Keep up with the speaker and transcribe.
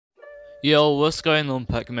Yo, what's going on,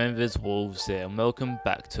 Pac-Man vs Wolves here, and welcome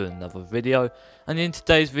back to another video. And in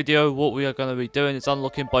today's video, what we are going to be doing is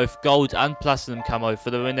unlocking both gold and platinum camo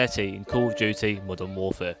for the Renetti in Call of Duty Modern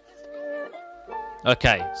Warfare.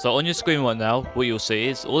 Okay, so on your screen right now, what you'll see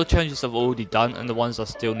is all the changes I've already done and the ones I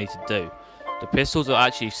still need to do. The pistols are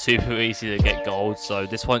actually super easy to get gold, so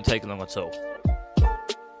this won't take long at all.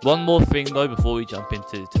 One more thing though before we jump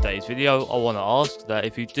into today's video, I want to ask that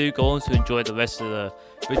if you do go on to enjoy the rest of the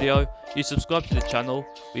video, you subscribe to the channel.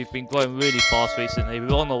 We've been growing really fast recently,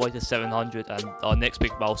 we're on our way to 700 and our next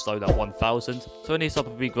big milestone at 1000, so any sub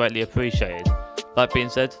would be greatly appreciated. That being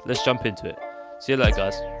said, let's jump into it. See you later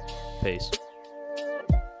guys, peace.